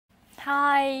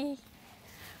Hi!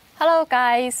 Hello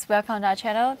guys, welcome to our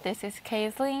channel. This is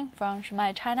Caitlin from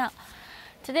my channel.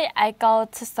 Today I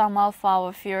got some of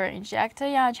our fuel injector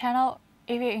in our channel.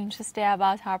 If you're interested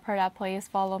about our product, please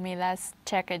follow me. Let's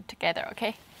check it together,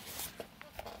 okay?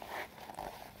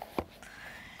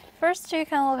 First, you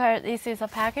can look at this is the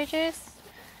packages.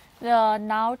 The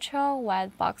natural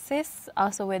white boxes,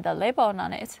 also with the label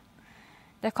on it.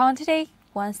 The quantity,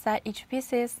 one set each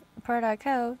pieces. Product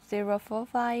code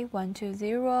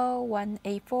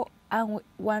 045120184184 and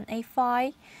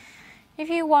 185. If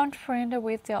you want to print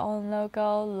with your own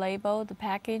logo, label, the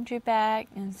package bag,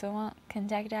 and so on,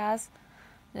 contact us.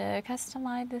 The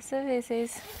customized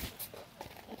services.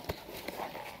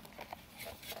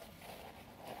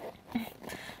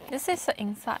 This is the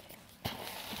inside.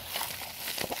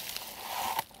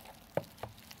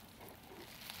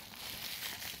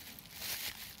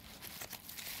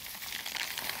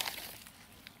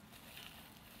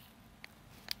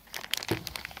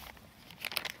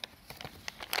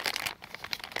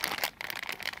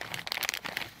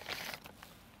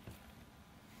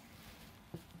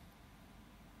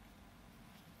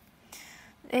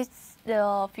 It's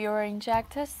the fuel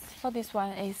injectors. For this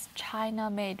one is China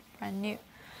made, brand new.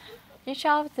 Each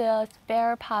of the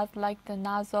spare parts like the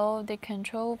nozzle, the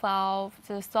control valve,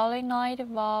 the solenoid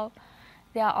valve,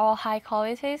 they are all high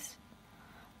qualities.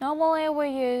 Normally we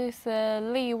use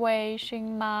Leeway,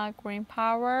 Shinma, Green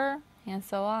Power, and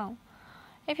so on.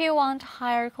 If you want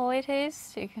higher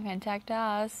qualities, you can contact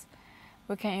us.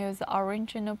 We can use the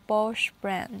original Bosch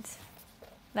brand.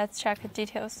 Let's check the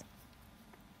details.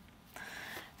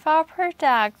 For our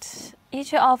product,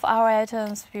 each of our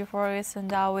items before we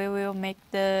send out, we will make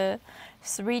the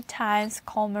 3 times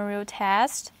common rule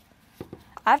test.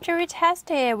 After we test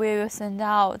it, we will send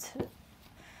out,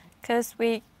 because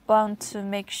we want to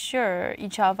make sure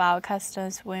each of our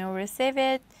customers, when you receive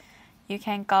it, you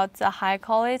can get the high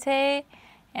quality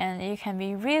and it can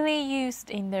be really used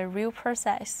in the real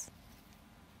process.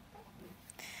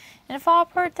 And for our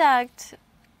product,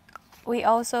 we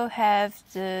also have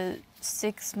the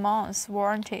 6 months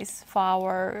warranties for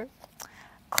our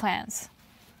clients.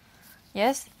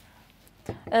 Yes,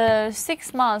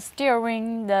 6 months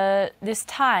during this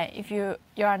time. If you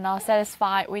are not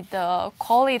satisfied with the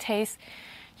qualities,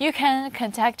 you can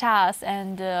contact us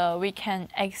and we can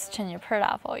exchange your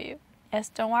product for you. Yes,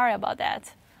 don't worry about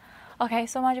that. Okay,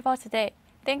 so much for today.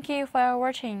 Thank you for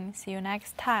watching. See you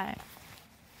next time.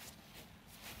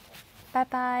 Bye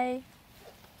bye.